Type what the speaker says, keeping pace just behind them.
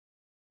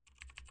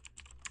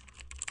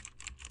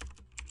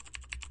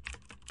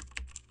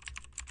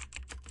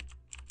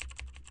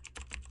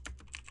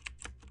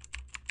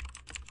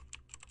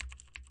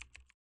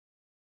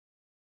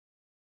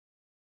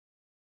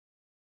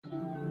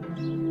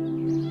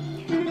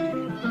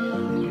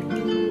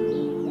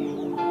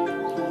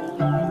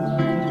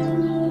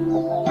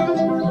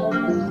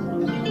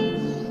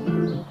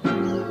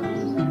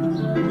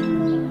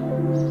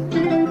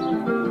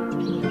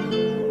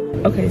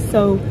Okay,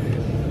 so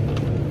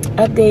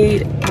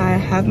update, I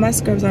have my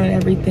scrubs on and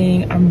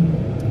everything.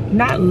 I'm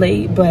not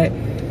late, but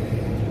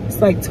it's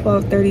like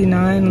 12:39.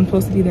 I'm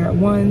supposed to be there at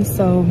 1,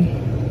 so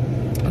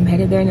I'm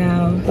headed there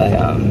now. But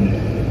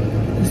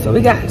that's what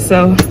we got.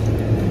 So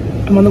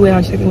I'm on the way.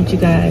 I'll check in with you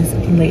guys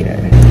later.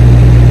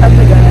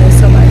 Okay guys,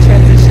 so my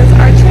transitions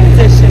are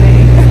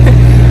transitioning.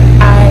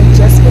 I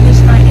just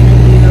finished my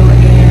interview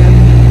and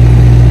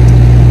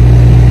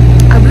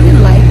I really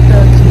like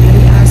the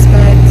community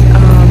aspect.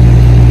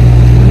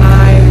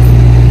 My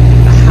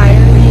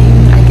hiring,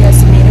 I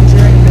guess,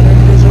 manager and the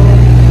individual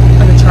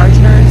or the charge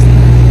nurse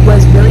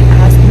was really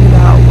asking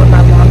about what my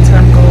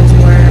long-term goals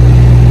were,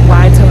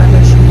 why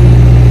telemetry,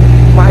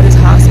 why this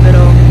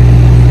hospital,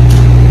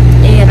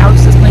 and I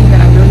was just explaining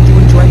that I really do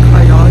enjoy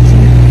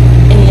cardiology,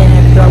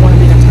 and though I want to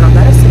be an internal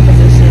medicine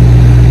physician,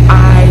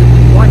 I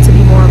want to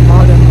be more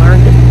involved and learn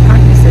different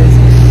practices.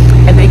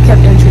 And they kept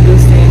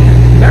introducing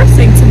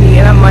nursing to me,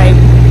 and I'm like,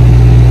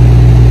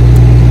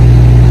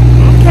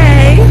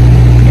 okay,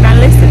 you're not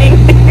listening.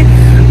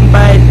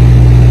 But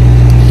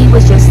he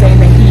was just saying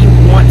that he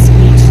wants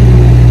me to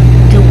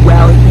do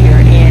well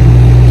here, and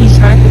he's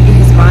trying to think in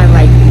his mind,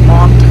 like,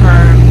 long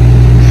term,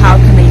 how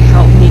can they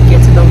help me get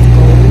to those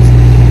goals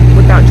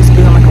without just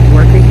feeling like a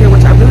worker here,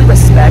 which I really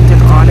respect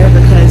and honor,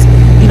 because,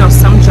 you know,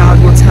 some jobs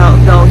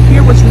they'll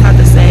hear what you have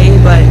to say,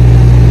 but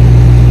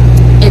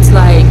it's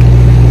like,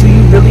 do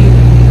you really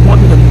want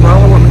me to grow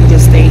or want me to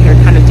just stay here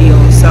kind of deal?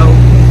 So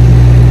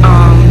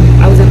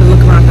I was able to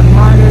look around the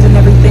monitors and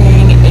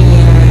everything,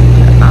 and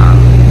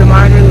the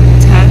monitor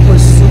tech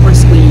was super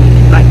sweet.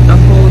 Like, the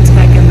whole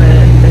tech and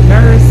the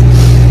nurse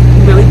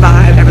really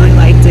vibed. I really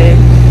liked it,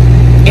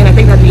 and I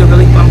think that'd be a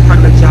really fun part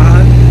of the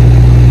job.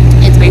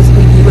 It's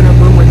basically you in a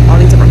room with all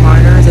these different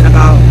monitors and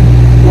about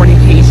 40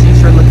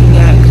 patients you're looking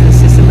at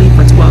consistently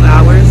for 12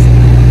 hours.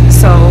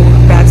 So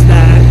that's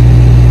that.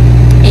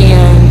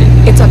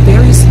 And it's a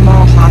very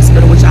small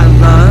hospital, which I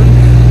love,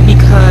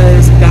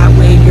 because that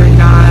way you're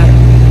not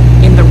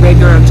in the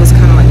rigor of just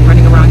kind of like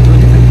running around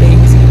doing different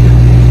things.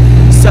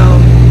 So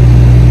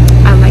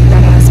I like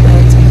that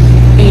aspect.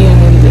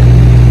 And,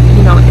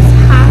 you know, it's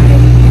high.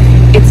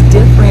 It's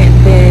different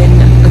than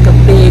like a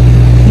big,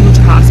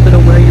 huge hospital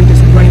where you're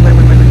just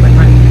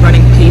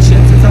running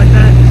patients and stuff like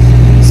that.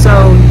 So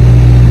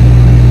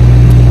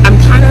I'm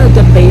kind of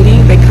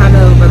debating. They kind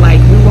of were like,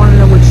 we want to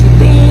know what you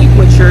think,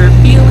 what you're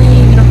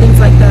feeling, you know, things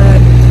like that.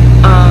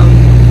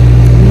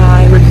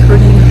 My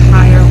recruiting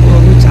hire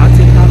will reach out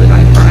to you probably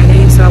by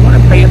Friday, so I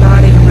want to pray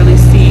about it and really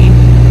see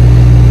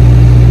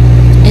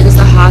if it's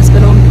a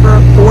hospital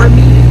for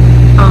me.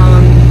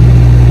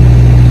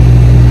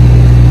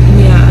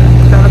 Yeah,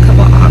 I have a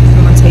couple of options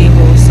on the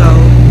table, so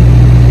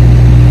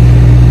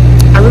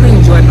I really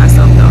enjoyed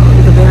myself though. It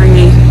was a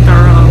very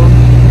thorough,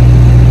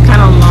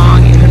 kind of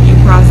long interview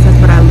process,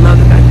 but I love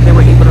the fact that they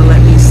were able to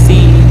let me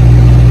see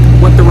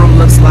what the room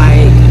looks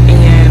like,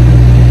 and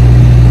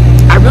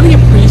I really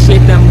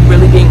appreciate them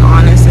really being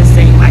honest and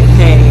saying like,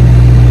 hey,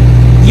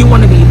 you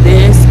want to be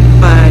this,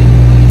 but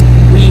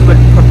we would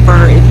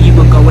prefer if you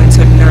would go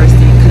into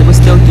nursing, because it would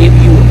still give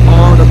you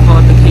all the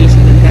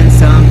qualifications and then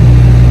some,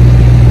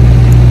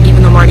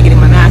 even though I'm already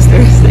getting my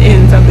master's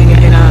in something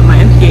in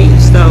my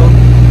MPH, so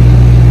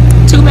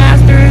 2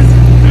 masters,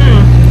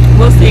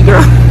 we'll see,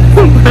 girl.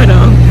 But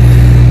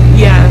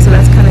yeah, so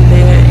that's kind of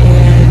it.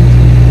 And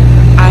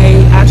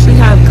I actually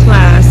have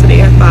class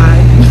today at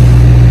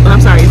 5. Well,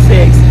 I'm sorry,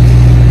 6,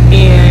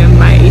 and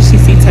my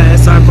HCC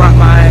test. So I brought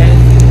my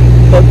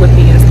book with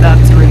me and stuff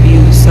to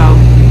review. So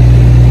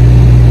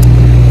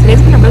today's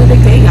been a really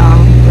big day,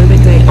 y'all. Really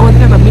big day. Oh, and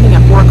then I have a meeting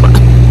at 4 o'clock.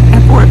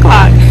 At 4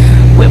 o'clock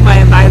with my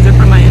advisor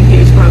for my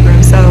MPH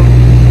program. So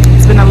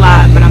it's been a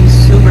lot, but I'm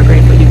super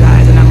grateful, you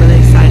guys, and I'm really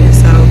excited.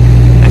 So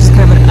that's just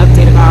kind of an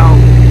update about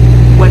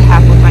what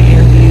happened with my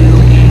interview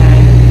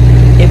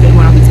and if and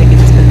when I'll be taking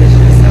this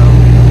position. So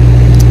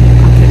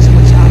I'll catch up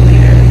with y'all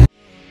later.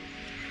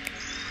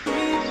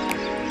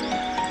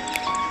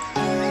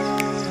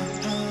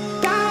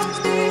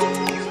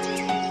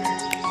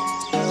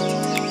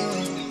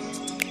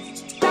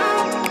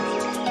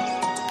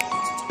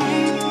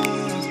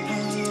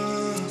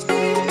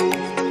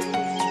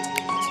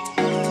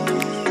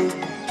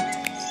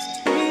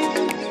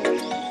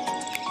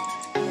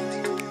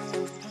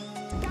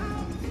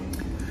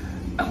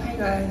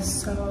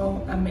 Guys,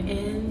 so I'm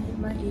in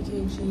my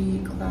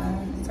EKG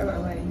class. Sorry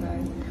about lighting,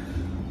 guys.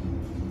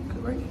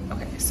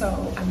 Okay,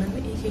 so I'm in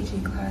the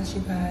EKG class, you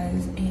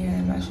guys,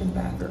 and I'm actually in the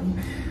bathroom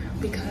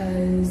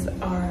because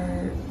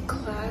our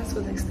class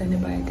was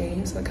extended by a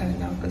day, so it kind of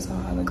knocked us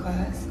all out of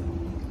class.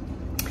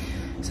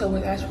 So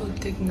we're actually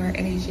taking our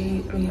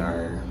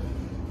our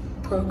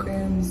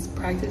program's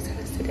practice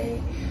test today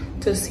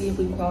to see if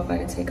we qualify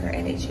to take our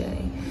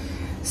NHA.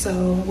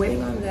 So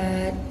waiting on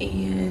that,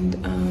 and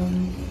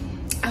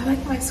I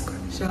like my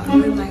script, y'all. I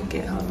really like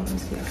it. Hold on,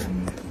 let's see if I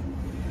can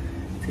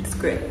see the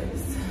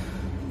scripts.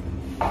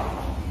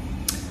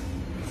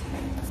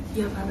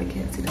 Y'all probably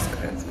can't see the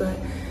scripts, but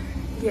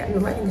yeah, the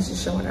lighting is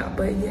just showing out.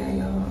 But yeah,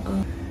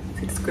 y'all,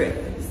 see the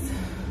scripts.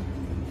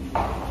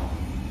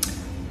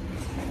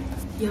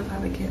 Y'all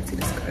probably can't see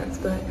the scrubs,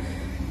 but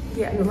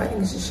yeah, the lighting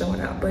is just showing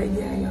up. But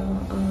yeah,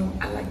 y'all,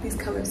 I like these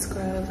colored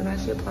scrubs. I'm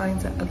actually applying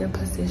to other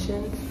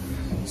positions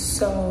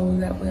so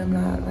that way I'm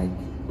not like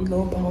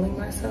lowballing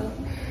myself.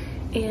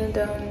 And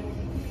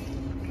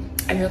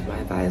I know my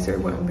advisor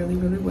went really,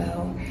 really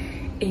well.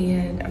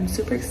 And I'm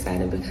super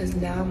excited because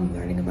now I'm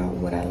learning about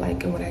what I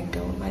like and what I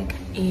don't like.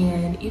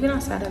 And even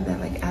outside of that,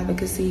 like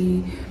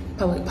advocacy,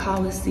 public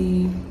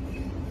policy,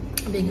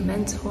 being a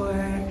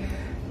mentor,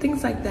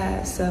 things like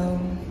that. So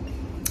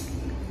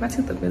my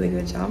teeth look really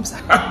good, y'all. I'm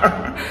sorry.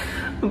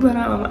 But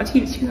I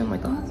keep chewing. I'm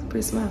like, oh, that's a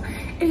pretty smile.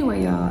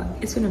 Anyway, y'all,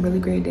 it's been a really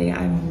great day.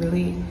 I'm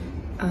really,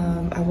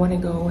 I want to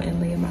go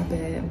and lay in my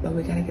bed, but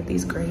we gotta get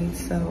these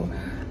grades. So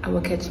I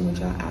will catch you with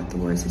y'all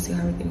afterwards to see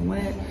how everything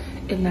went.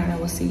 If not, I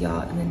will see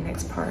y'all in the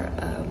next part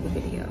of the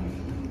video.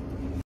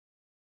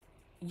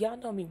 Y'all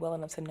know me well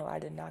enough to know I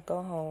did not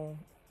go home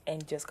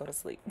and just go to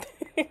sleep.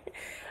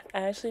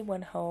 I actually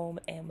went home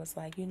and was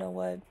like, you know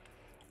what?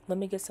 Let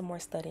me get some more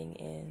studying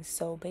in.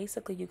 So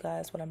basically, you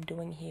guys, what I'm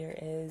doing here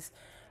is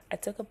I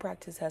took a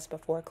practice test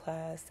before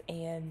class,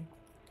 and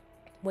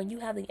when you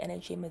have the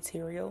NHA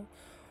material,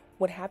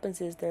 what happens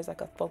is there's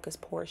like a focus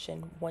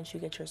portion once you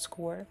get your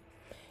score,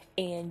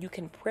 and you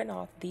can print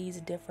off these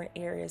different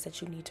areas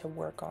that you need to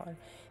work on.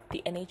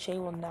 The NHA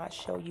will not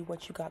show you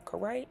what you got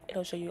correct.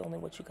 It'll show you only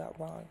what you got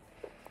wrong.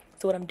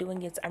 So what I'm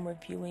doing is I'm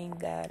reviewing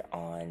that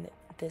on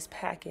this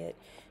packet,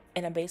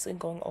 and I'm basically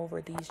going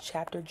over these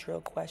chapter drill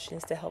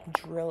questions to help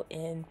drill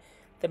in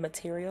the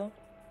material.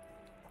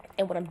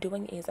 And what I'm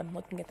doing is I'm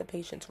looking at the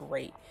patient's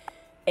rate,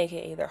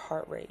 aka their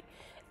heart rate.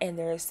 And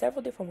there are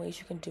several different ways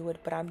you can do it,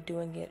 but I'm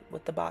doing it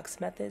with the box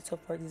method. So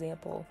for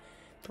example,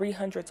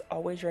 300 is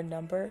always your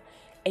number,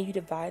 and you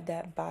divide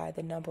that by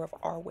the number of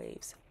R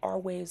waves. R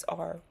waves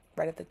are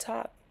right at the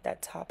top,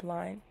 that top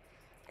line,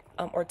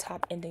 or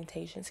top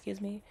indentation,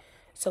 excuse me.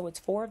 So it's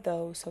 4 of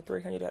those, so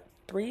 300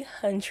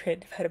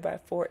 divided by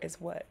 4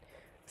 is what?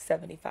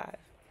 75.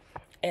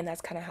 And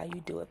that's kind of how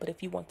you do it. But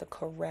if you want the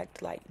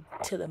correct, like,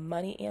 to the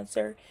money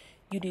answer,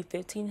 you do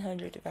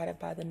 1500 divided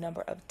by the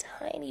number of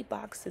tiny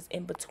boxes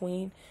in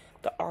between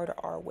the R to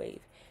R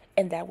wave.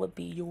 And that would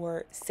be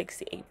your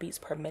 68 beats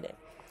per minute.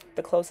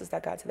 The closest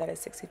I got to that is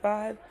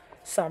 65,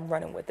 so I'm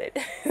running with it.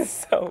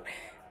 So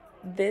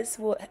this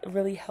will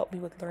really help me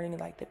with learning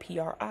like the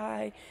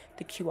PRI,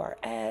 the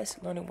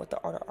QRS, learning what the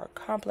R to R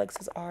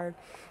complexes are.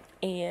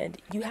 And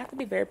you have to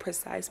be very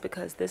precise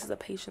because this is a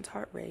patient's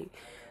heart rate.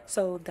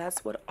 So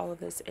that's what all of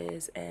this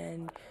is.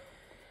 And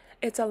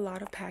it's a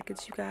lot of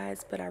packets, you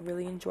guys, but I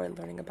really enjoy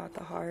learning about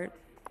the heart.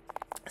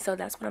 So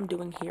that's what I'm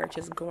doing here,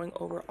 just going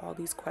over all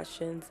these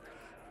questions.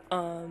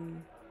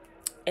 And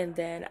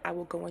then I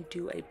will go and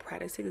do a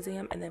practice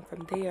exam. And then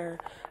from there,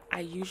 I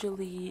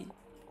usually,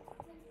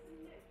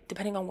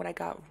 depending on what I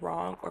got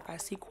wrong, or if I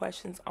see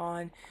questions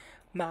on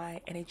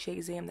my NHA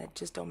exam that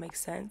just don't make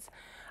sense,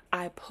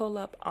 I pull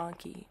up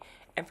Anki,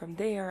 and from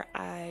there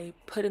I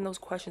put in those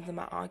questions in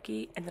my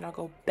Anki, and then I'll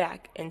go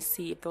back and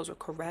see if those are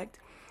correct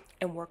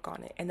and work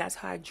on it. And that's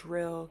how I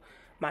drill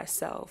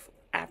myself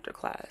after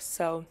class.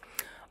 So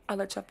I'll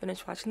let y'all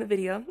finish watching the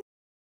video.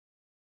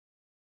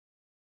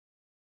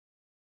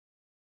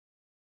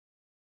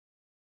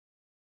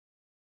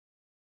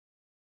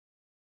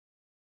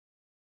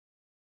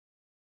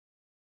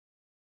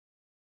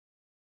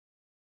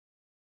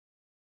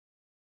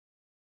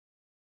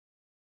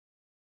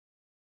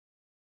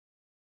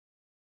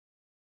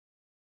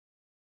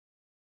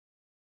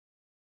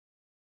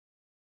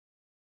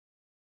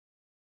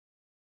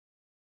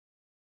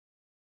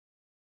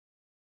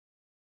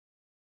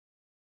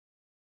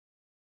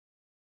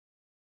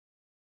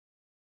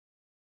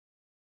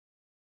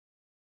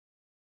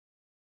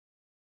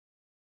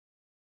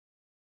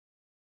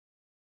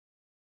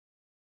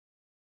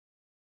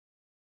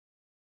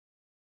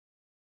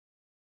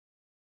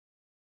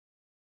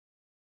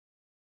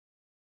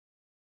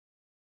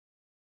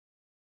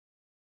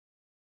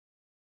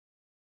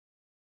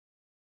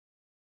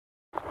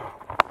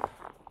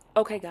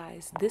 Okay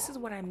guys, this is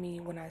what I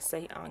mean when I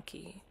say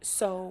Anki.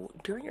 So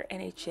during your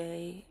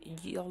NHA,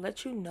 you'll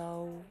let you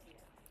know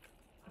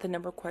the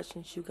number of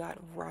questions you got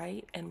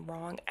right and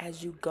wrong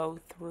as you go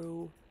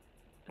through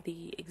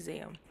the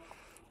exam.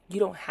 You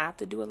don't have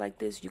to do it like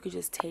this. You could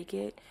just take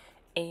it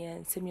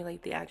and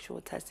simulate the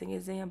actual testing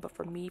exam. But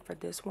for me, for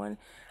this one,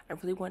 I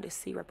really wanted to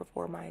see right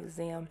before my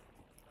exam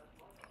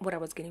what I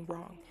was getting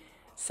wrong.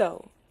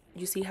 So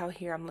you see how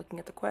here I'm looking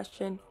at the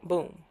question,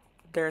 boom,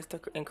 there's the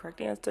incorrect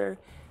answer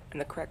and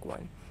the correct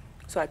one.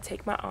 So I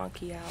take my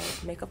Anki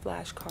out, make a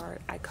flashcard,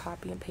 I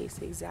copy and paste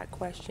the exact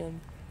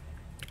question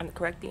and the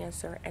correct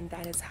answer, and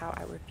that is how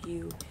I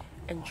review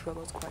and drill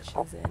those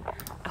questions in.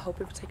 I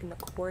hope if you're taking the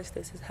course,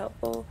 this is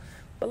helpful,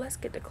 but let's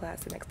get to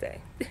class the next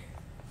day.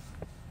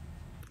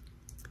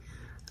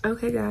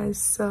 Okay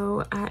guys,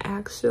 so I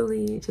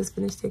actually just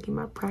finished taking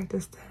my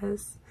practice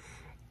test,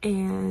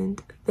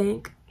 and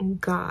thank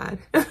God,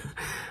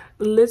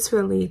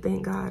 literally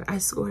thank God, I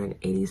scored an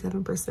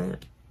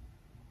 87%.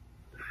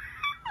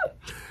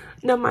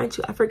 Now mind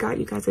you, I forgot,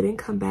 you guys, I didn't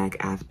come back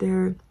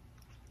after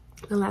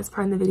the last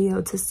part of the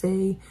video to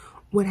say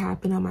what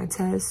happened on my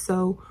test.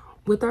 So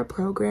with our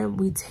program,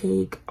 we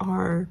take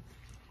our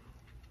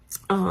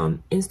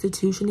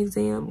institution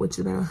exam, which is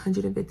about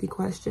 150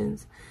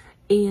 questions,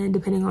 and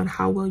depending on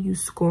how well you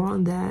score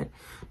on that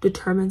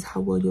determines how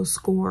well you'll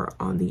score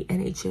on the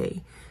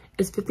NHA.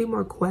 It's 50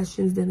 more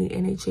questions than the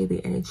NHA.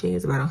 The NHA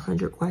is about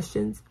 100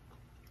 questions,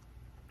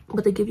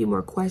 but they give you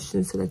more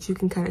questions so that you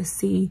can kind of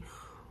see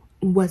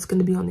what's going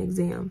to be on the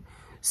exam.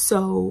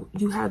 So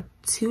you have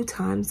 2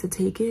 times to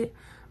take it,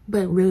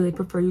 but really they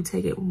prefer you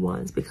take it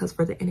once, because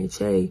for the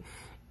NHA,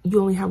 you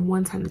only have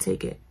 1 time to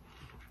take it.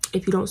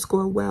 If you don't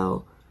score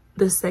well,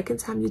 the second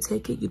time you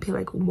take it, you pay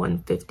like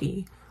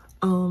 $150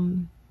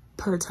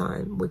 per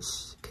time, which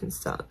can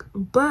suck.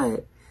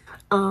 But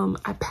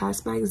I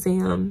passed my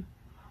exam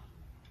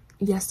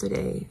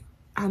yesterday.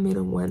 I made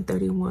a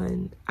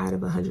 131 out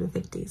of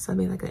 150, so I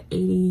made like an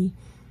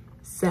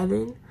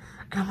 87,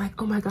 and I'm like,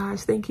 oh my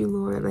gosh, thank you,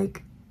 Lord,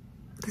 like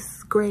this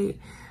is great.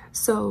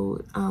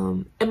 So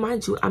and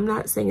mind you, I'm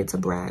not saying it to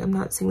brag, I'm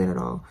not saying that at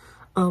all.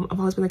 I've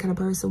always been the kind of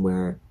person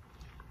where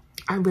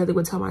I rarely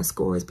would tell my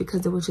scores,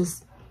 because it was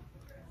just,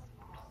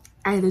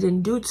 I either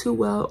didn't do too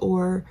well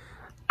or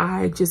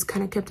I just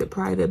kind of kept it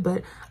private.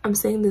 But I'm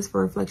saying this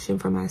for reflection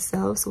for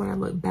myself, so when I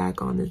look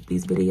back on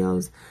these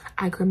videos,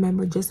 I can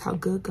remember just how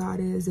good God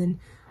is and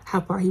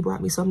how far he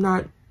brought me. So I'm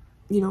not,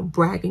 you know,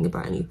 bragging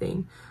about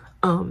anything.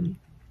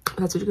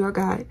 That's what your girl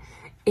got.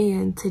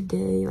 And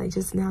today, like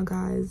just now,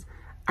 guys,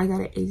 I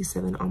got an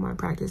 87 on my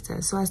practice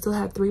test. So I still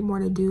have 3 more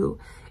to do,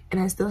 and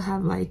I still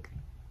have like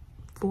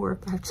 4 or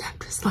 5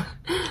 chapters left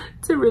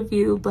to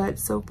review, but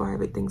so far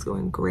everything's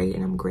going great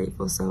and I'm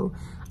grateful. So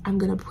I'm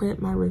gonna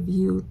print my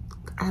review.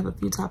 I have a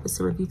few topics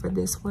to review for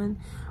this one,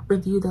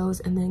 review those,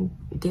 and then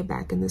get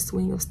back in the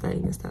swing of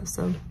studying and stuff.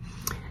 So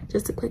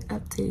just a quick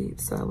update.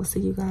 So I will see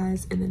you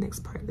guys in the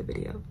next part of the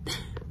video.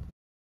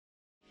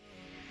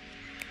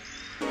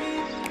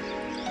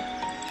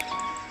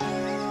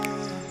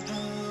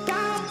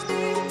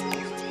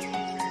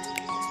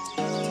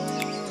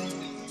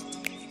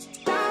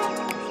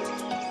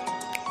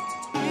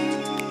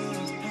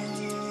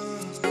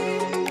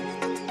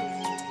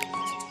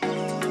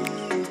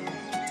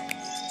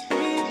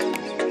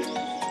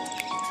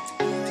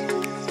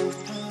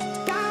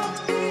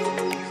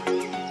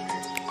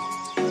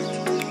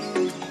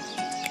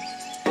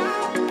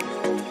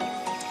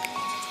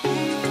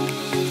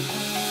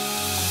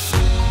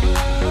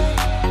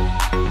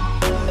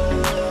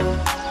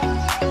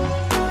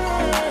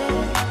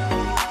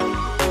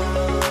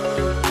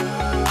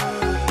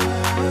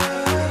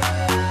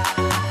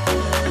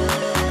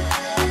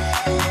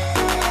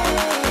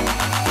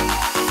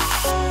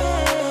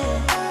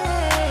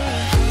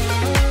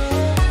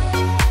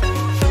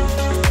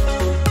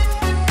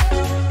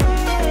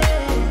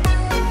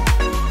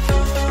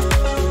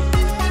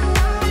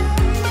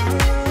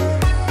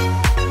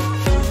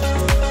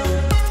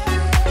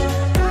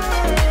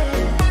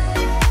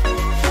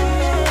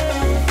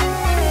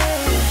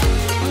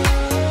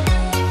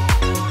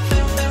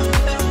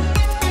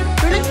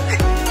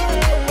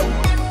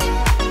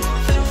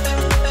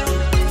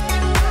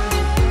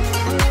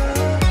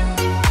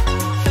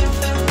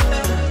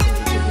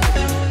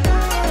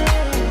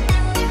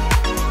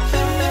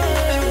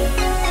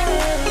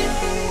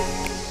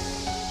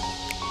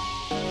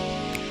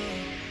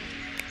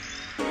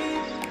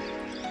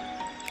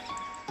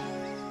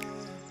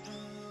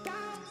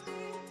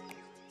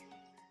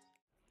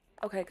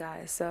 Okay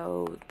guys,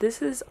 so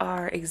this is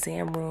our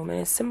exam room, and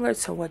it's similar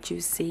to what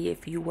you see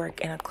if you work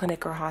in a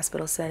clinic or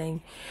hospital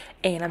setting.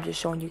 And I'm just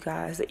showing you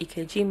guys the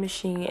EKG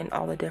machine and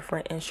all the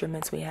different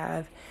instruments we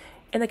have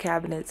in the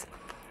cabinets.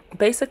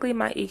 Basically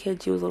my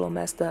EKG was a little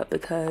messed up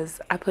because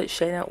I put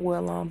shea nut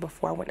oil on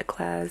before I went to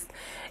class,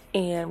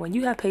 and when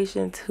you have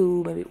patients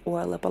who maybe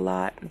oil up a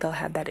lot, they'll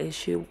have that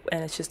issue,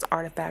 and it's just an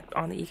artifact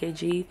on the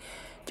EKG.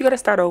 You gotta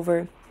start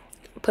over,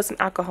 put some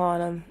alcohol on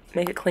them,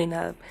 make it clean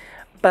up.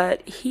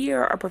 But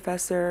here our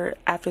professor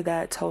after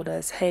that told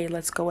us, hey,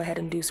 let's go ahead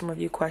and do some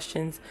review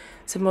questions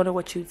similar to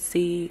what you'd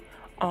see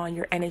on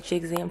your NHA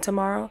exam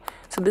tomorrow.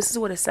 So this is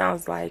what it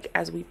sounds like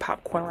as we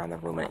popcorn around the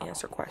room and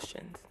answer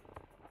questions.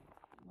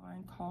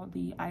 Line called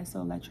the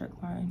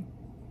isoelectric line.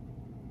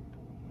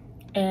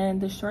 And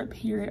the short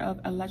period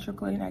of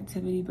electrical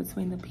inactivity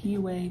between the P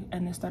wave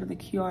and the start of the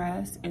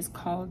QRS is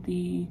called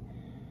the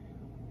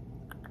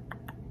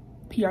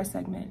PR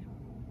segment.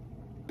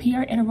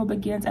 PR interval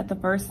begins at the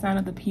first sign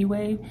of the P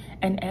wave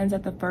and ends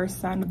at the first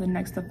sign of the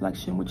next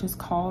deflection, which is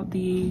called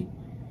the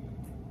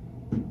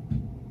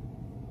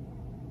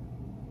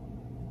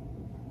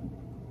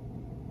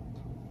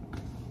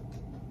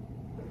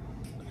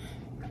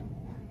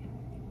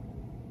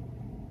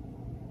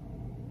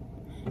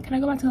Can I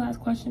go back to the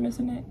last question, Miss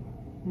Annette?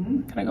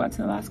 Can I go back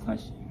to the last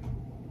question?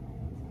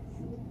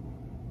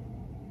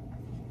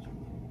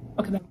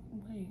 Okay, wait.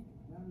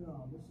 Not at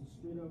all. This is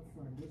straight up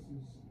front. This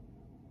is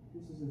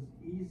as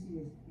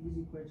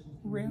easy questions.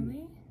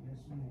 Really? Yes,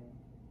 ma'am.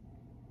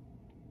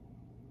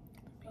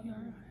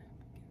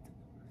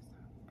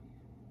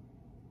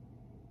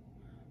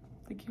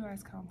 The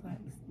QRS complex.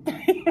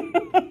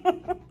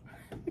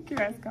 The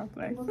QRS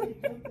complex.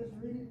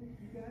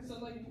 So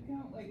like if you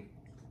count like,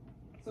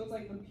 so it's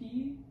like the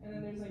P, and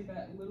then there's like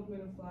that little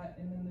bit of flat,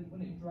 and then when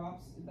it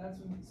drops, that's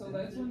the PR.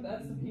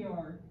 That's the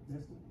PR.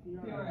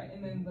 PR,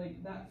 and then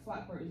like that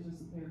flat part is just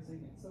the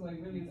parasegment. So like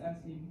really it's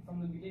asking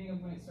from the beginning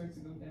of when it starts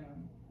to go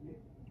down.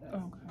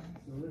 Okay.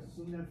 So let's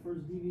assume that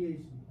first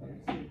deviation. That's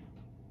it.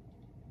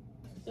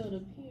 So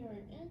the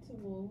PR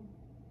interval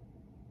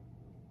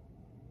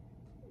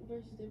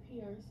versus the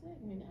PR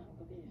segment,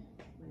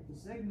 Like the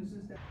segments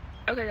is that.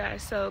 Okay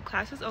guys, so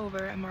class is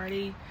over. I'm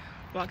already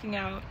walking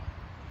out.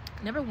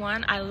 Number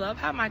one, I love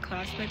how my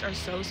classmates are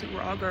so sweet.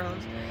 We're all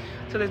girls,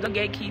 so there's no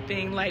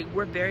gatekeeping. Like,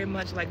 we're very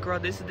much like, girl,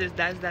 this is this,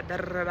 that's that, da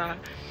da da da.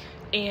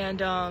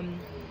 And I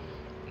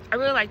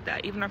really like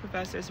that. Even our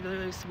professor is really,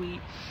 really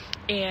sweet.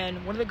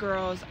 And one of the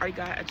girls already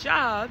got a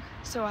job,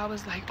 so I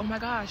was like, oh my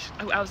gosh.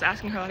 I was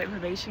asking her a lot of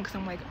information because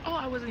I'm like, oh,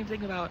 I wasn't even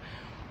thinking about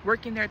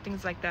working there,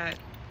 things like that.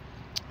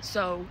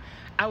 So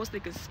I was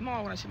thinking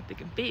small when I should be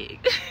thinking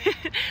big.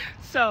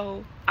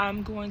 So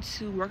I'm going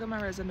to work on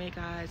my resume,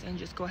 guys, and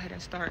just go ahead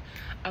and start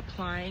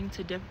applying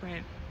to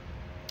different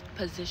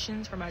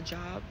positions for my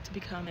job to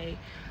become a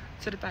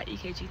Certified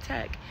EKG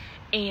Tech.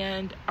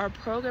 And our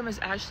program is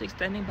actually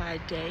extending by a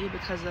day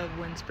because of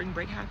when spring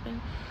break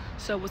happened.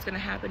 So what's going to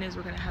happen is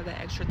we're going to have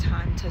that extra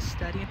time to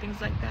study and things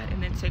like that,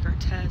 and then take our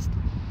test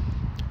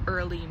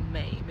early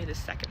May the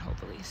 2nd,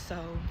 hopefully.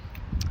 So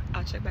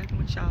I'll check back in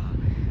with y'all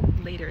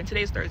later. And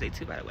today's Thursday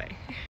too, by the way.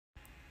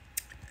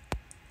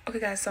 Okay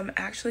guys, so I'm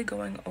actually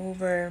going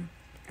over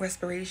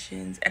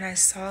respirations, and I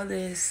saw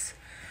this.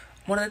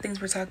 One of the things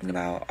we're talking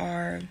about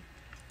are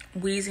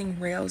wheezing,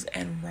 rales,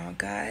 and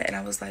rhonchi, and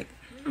I was like,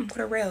 what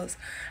are rales?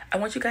 I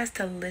want you guys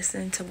to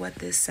listen to what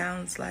this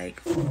sounds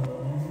like.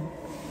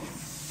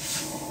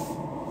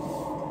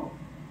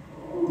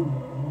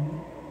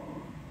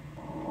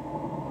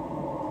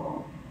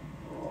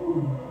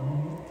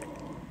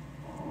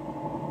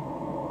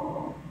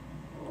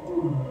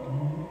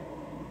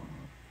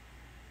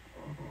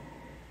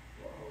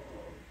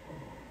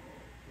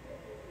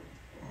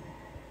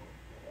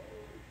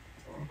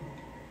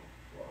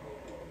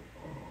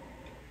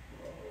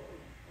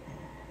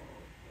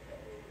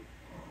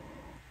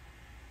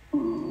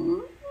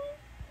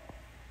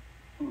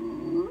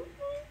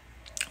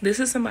 This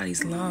is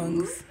somebody's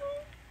lungs.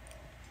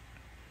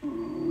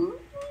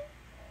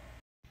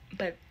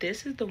 But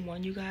this is the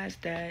one, you guys,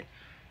 that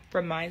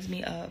reminds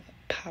me of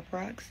Pop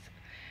Rocks.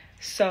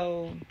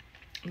 So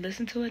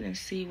listen to it and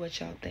see what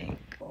y'all think.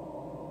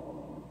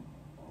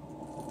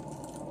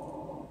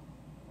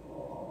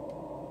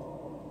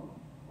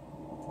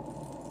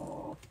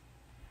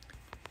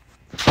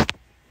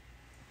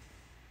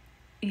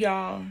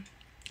 Y'all,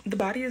 the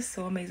body is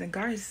so amazing.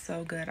 God is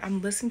so good.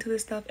 I'm listening to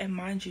this stuff, and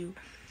mind you,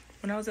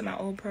 when I was in my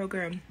old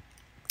program,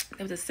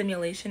 there was a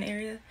simulation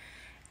area,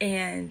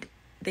 and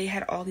they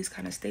had all these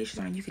kind of stations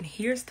on, and you can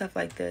hear stuff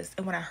like this.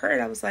 And when I heard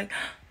it, I was like,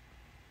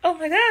 oh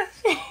my gosh.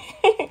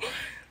 So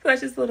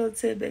that's just a little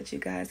tidbit, you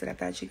guys, that I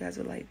thought you guys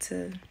would like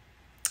to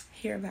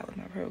hear about with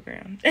my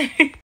program.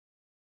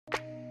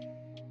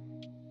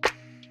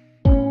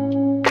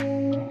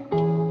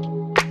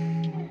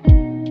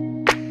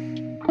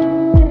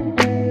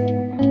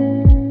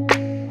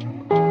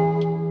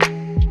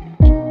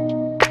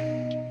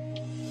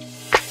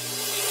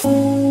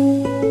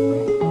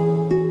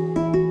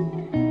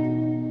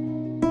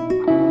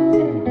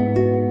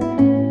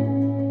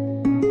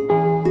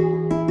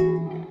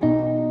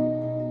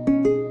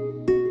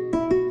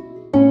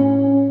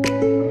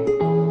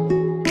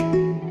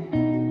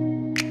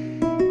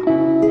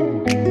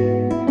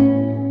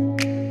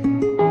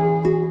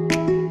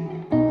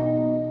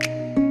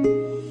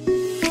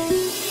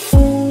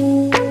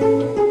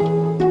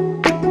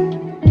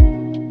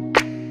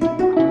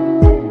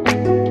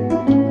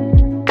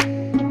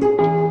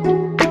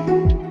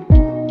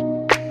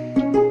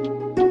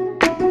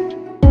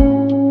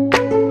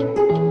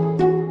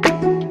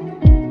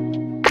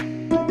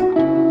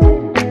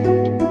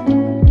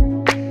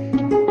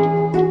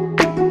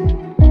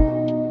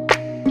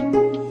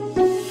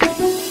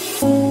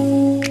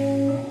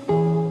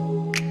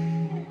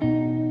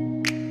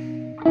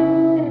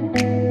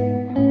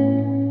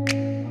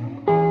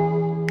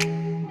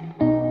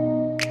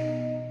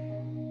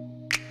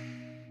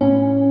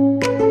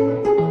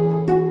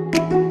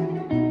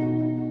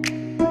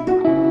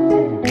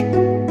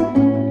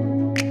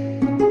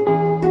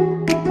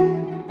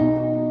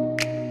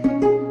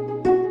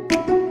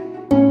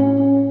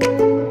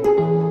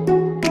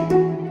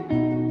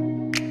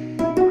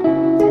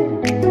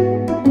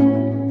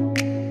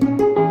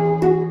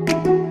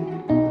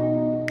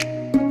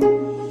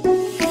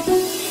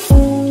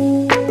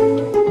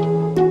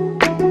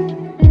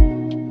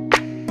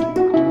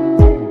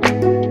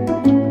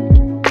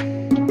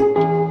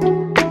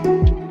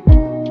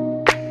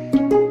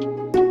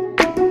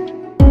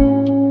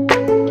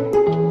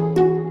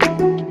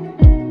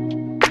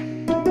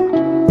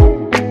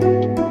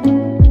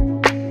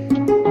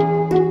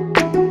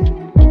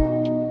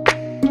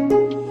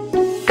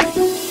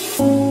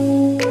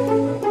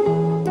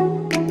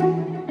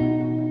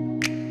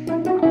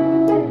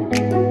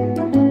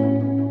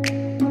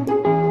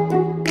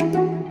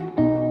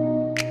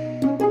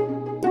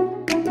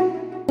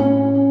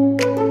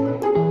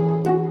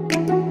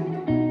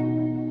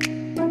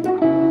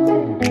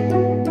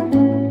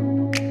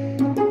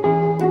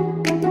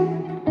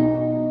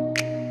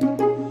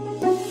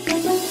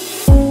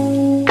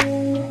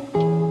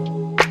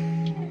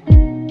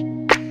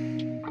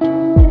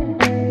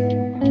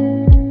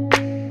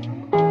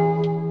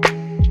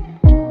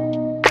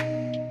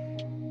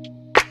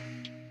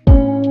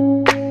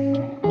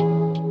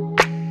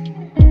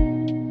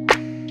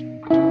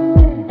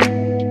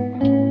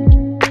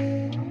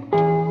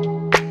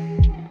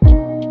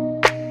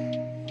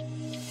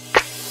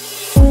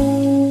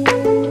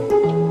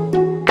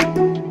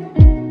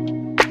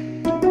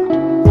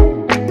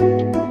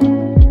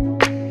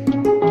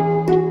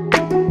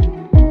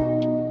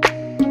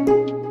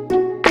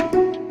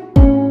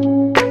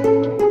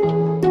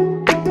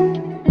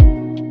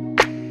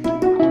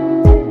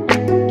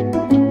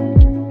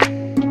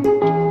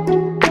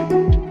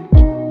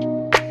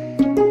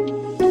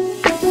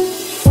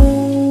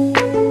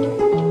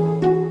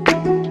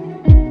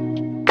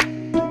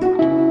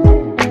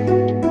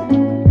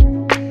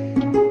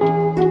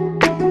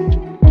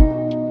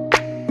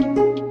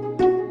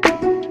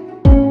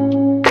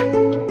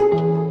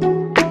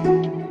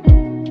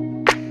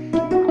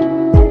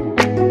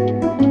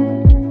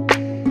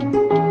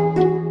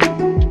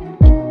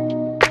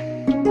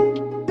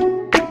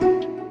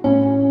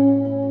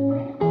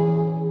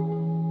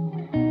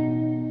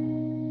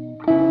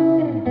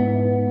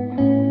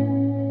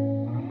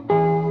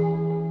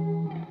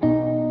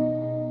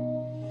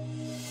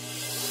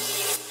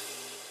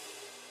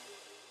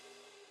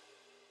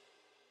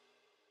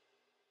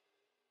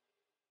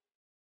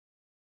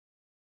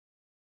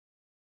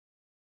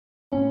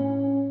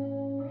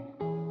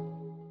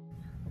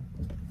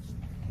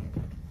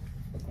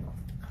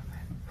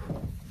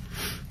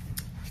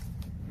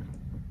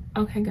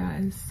 Okay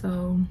guys,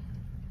 so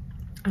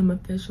I'm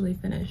officially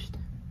finished.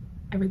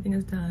 Everything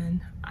is done.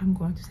 I'm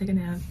going to take a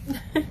nap.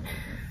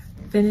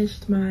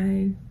 Finished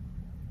my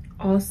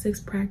all 6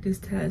 practice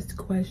test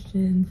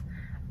questions.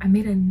 I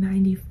made a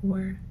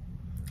 94.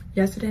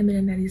 Yesterday I made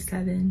a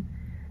 97,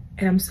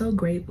 and I'm so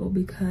grateful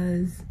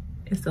because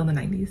it's still in the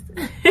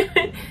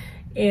 90s.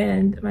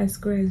 And my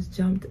score has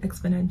jumped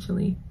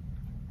exponentially,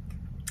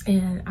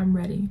 and I'm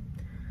ready.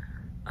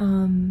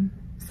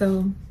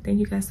 So thank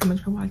you guys so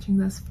much for watching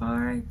thus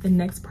far. The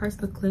next parts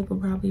of the clip will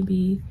probably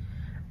be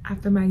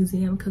after my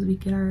exam, because we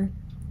get our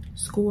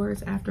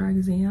scores after our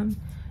exam,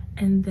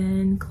 and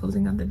then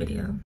closing out the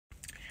video.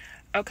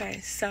 Okay,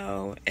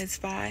 so it's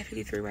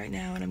 5:53 right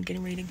now, and I'm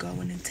getting ready to go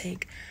in and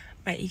take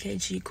my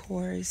EKG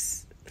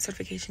course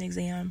certification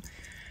exam.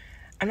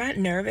 I'm not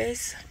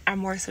nervous. I'm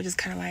more so just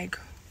kind of like,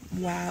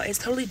 wow, it's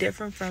totally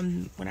different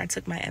from when I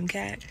took my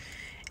MCAT.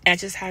 And I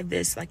just have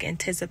this like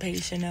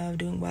anticipation of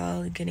doing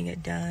well, getting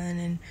it done,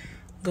 and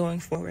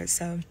going forward.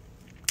 So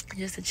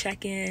just to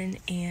check in,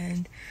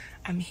 and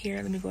I'm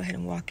here. Let me go ahead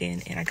and walk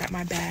in, and I got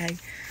my bag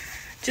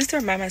just to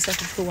remind myself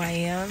of who I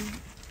am.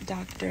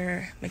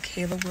 Dr.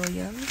 Mikayla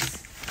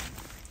Williams.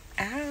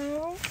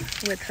 Ow.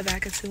 With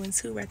Habakkuk 2 and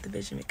 2, write the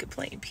vision, make it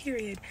plain,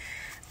 period.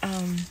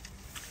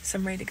 So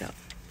I'm ready to go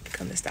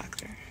become this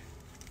doctor.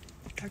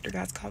 Dr.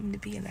 God's called me to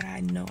be, and that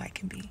I know I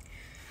can be,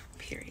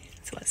 period.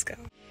 So let's go.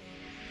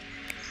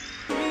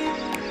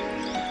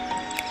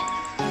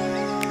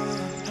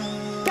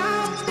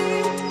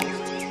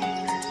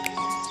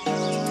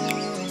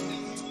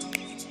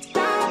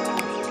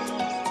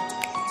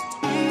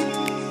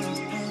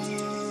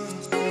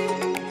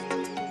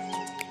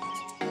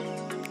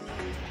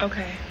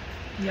 Okay,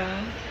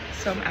 y'all,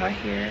 so I'm out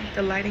here.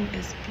 The lighting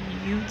is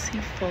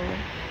beautiful.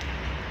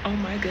 Oh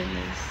my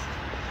goodness.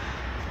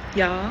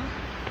 Y'all,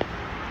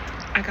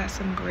 I got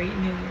some great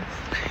news.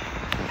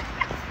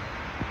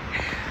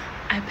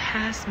 I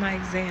passed my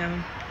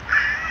exam.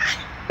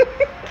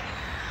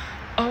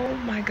 Oh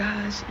my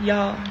gosh,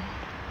 y'all.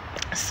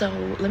 So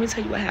let me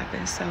tell you what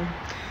happened. So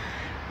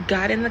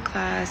got in the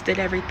class, did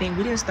everything.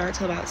 We didn't start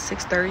till about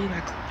 6:30.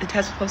 The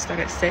test was supposed to start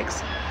at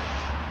 6.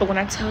 But when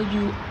I tell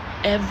you,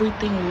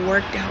 everything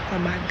worked out for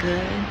my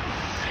good.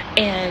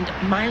 And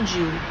mind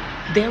you,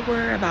 there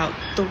were about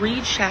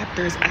 3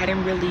 chapters I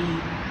didn't really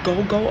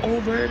go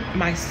over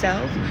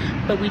myself,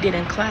 but we did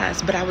in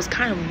class. But I was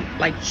kind of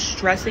like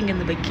stressing in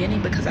the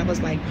beginning, because I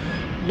was like,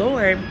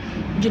 Lord,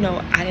 you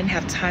know, I didn't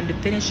have time to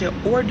finish it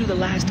or do the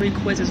last 3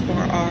 quizzes for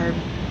our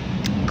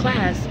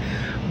class.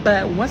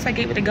 But once I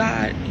gave it to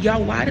God,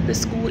 y'all, why did the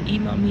school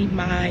email me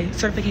my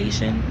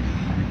certification?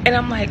 And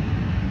I'm like,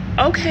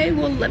 okay,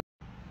 well,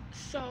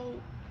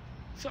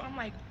 so I'm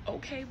like,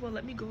 okay, well,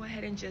 let me go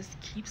ahead and just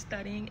keep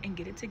studying and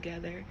get it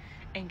together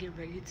and get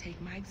ready to take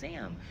my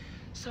exam.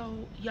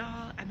 So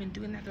y'all, I've been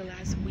doing that the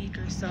last week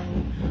or so.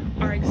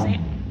 Our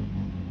exam,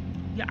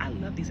 yeah, I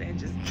love these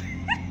engines.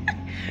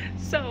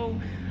 So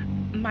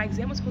my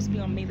exam was supposed to be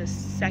on May the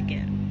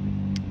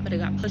 2nd, but it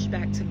got pushed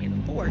back to May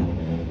the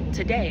 4th,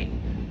 today.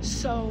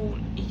 So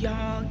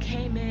y'all,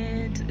 came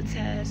in to the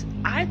test.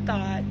 I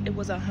thought it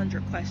was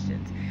 100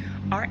 questions.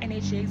 Our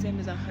NHA exam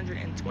is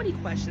 120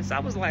 questions. So I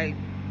was like,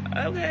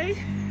 okay.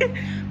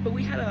 But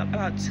we had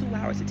about 2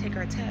 hours to take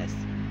our test,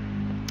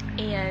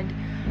 and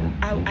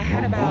I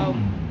had about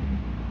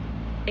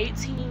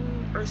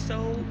 18 or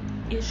so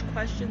ish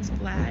questions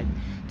flagged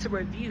to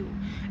review,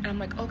 and I'm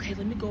like, okay,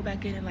 let me go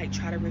back in and like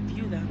try to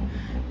review them.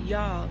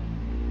 Y'all,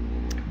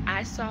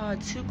 I saw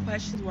 2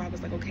 questions where I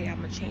was like, okay,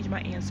 I'm gonna change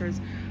my answers.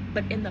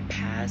 But in the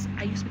past,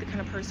 I used to be the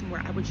kind of person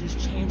where I would just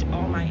change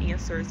all my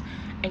answers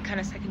and kind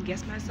of second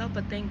guess myself.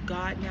 But thank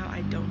God now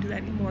I don't do that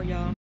anymore,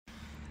 y'all.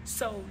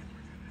 So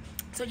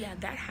yeah,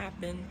 that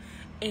happened,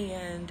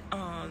 and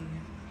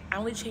I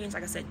only changed,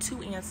 like I said,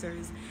 2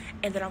 answers,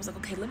 and then I was like,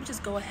 okay, let me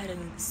just go ahead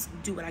and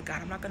do what I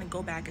got. I'm not gonna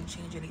go back and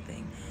change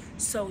anything.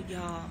 So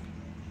y'all,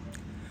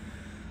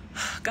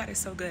 God is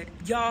so good.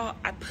 Y'all,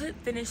 I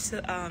finished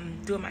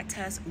doing my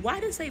test.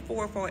 Why did it say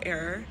 404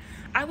 error?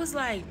 I was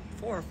like,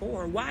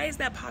 404, why is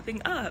that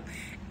popping up?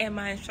 And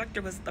my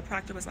the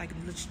proctor was like,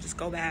 let's just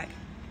go back,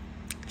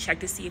 check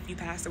to see if you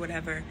passed or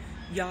whatever.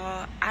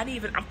 Y'all, I'm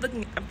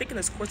thinking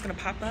this course gonna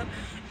pop up.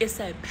 It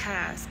said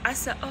pass. I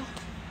said, oh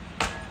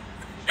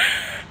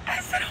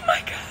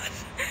my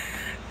gosh.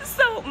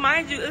 So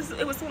mind you,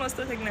 it was someone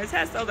still taking their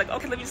test. So I was like,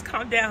 okay, let me just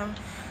calm down.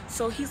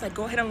 So he's like,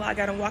 go ahead and log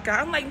out and walk out.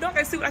 I'm like, no, I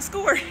gotta see what I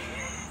scored.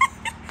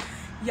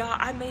 Y'all,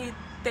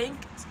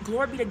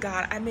 glory be to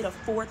God, I made a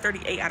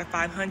 438 out of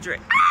 500.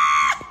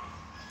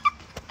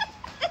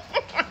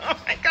 Oh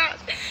my gosh.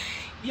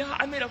 Y'all,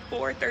 I made a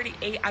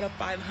 438 out of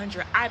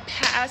 500. I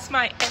passed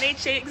my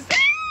NHA exam.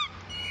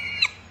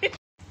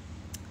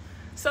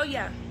 So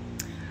yeah,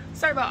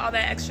 sorry about all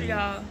that extra,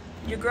 y'all.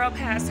 Your girl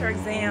passed her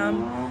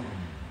exam.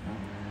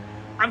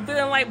 I'm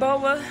feeling like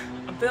boba.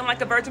 I'm feeling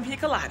like a virgin pina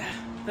colada.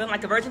 I'm feeling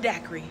like a virgin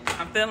daiquiri.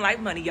 I'm feeling like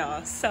money,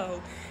 y'all.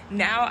 So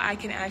now I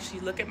can actually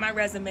look at my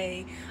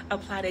resume,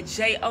 apply to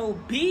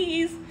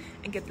JOBs,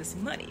 and get this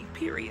money,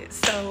 period.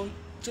 So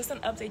just an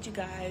update, you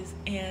guys,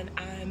 and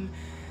I'm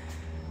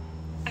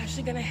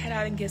actually gonna head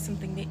out and get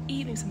something to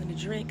eat and something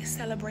to drink,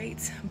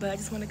 celebrate. But I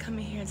just want to come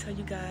in here and tell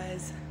you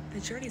guys the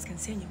journey is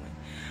continuing.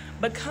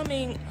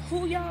 Becoming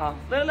who, y'all?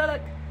 Look.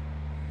 Dr.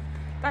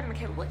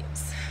 Mikayla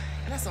Williams.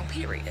 And that's on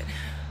period.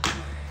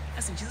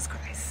 That's in Jesus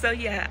Christ. So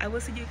yeah, I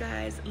will see you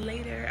guys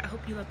later. I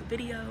hope you loved the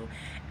video.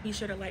 Be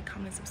sure to like,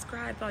 comment, and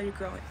subscribe. Follow your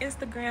girl on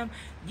Instagram,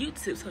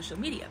 YouTube, social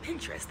media,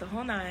 Pinterest, the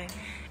whole nine.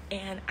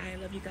 And I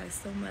love you guys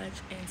so much,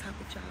 and talk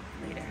with y'all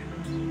later.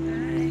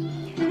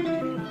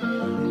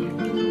 Bye.